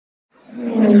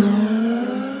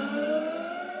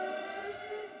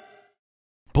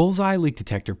BULLSEYE Leak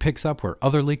Detector picks up where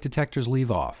other leak detectors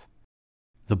leave off.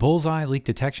 The BULLSEYE leak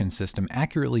detection system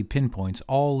accurately pinpoints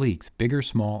all leaks, big or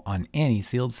small, on any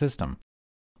sealed system.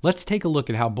 Let's take a look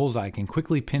at how BULLSEYE can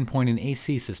quickly pinpoint an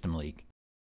AC system leak.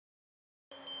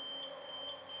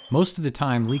 Most of the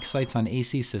time, leak sites on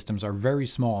AC systems are very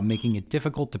small, making it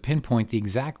difficult to pinpoint the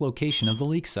exact location of the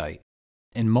leak site.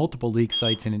 And multiple leak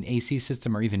sites in an AC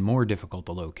system are even more difficult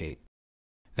to locate.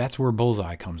 That's where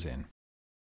BULLSEYE comes in.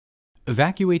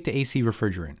 Evacuate the AC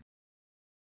refrigerant.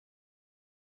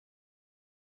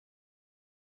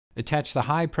 Attach the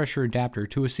high pressure adapter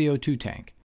to a CO2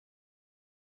 tank.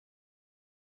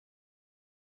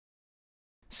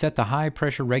 Set the high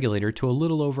pressure regulator to a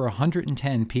little over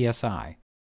 110 psi.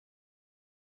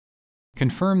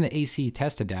 Confirm the AC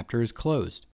test adapter is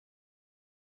closed.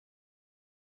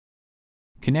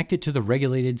 Connect it to the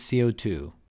regulated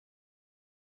CO2.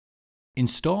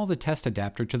 Install the test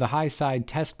adapter to the high side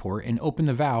test port and open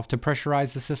the valve to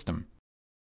pressurize the system.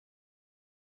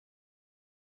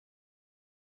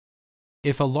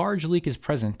 If a large leak is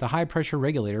present, the high pressure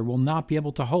regulator will not be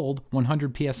able to hold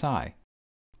 100 psi.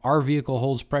 Our vehicle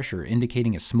holds pressure,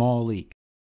 indicating a small leak.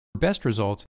 For best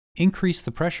results, increase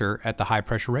the pressure at the high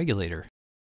pressure regulator.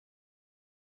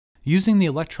 Using the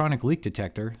electronic leak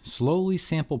detector, slowly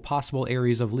sample possible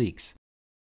areas of leaks.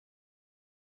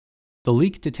 The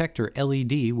leak detector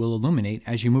LED will illuminate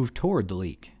as you move toward the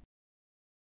leak.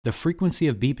 The frequency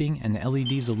of beeping and the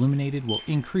LEDs illuminated will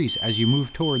increase as you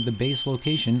move toward the base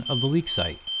location of the leak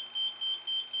site.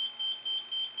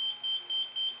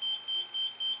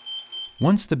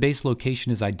 Once the base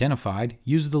location is identified,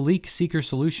 use the leak seeker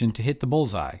solution to hit the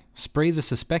bullseye. Spray the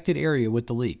suspected area with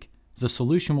the leak. The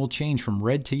solution will change from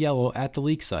red to yellow at the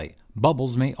leak site.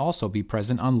 Bubbles may also be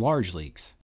present on large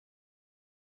leaks.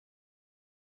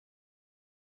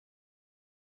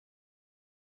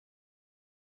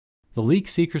 The leak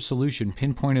seeker solution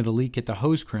pinpointed a leak at the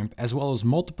hose crimp as well as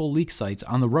multiple leak sites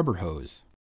on the rubber hose.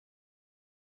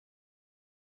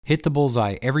 Hit the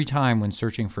bullseye every time when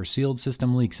searching for sealed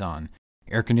system leaks on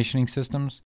air conditioning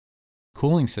systems,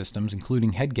 cooling systems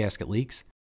including head gasket leaks,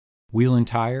 wheel and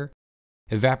tire,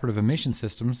 evaporative emission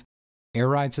systems, air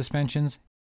ride suspensions,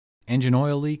 engine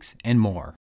oil leaks, and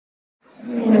more.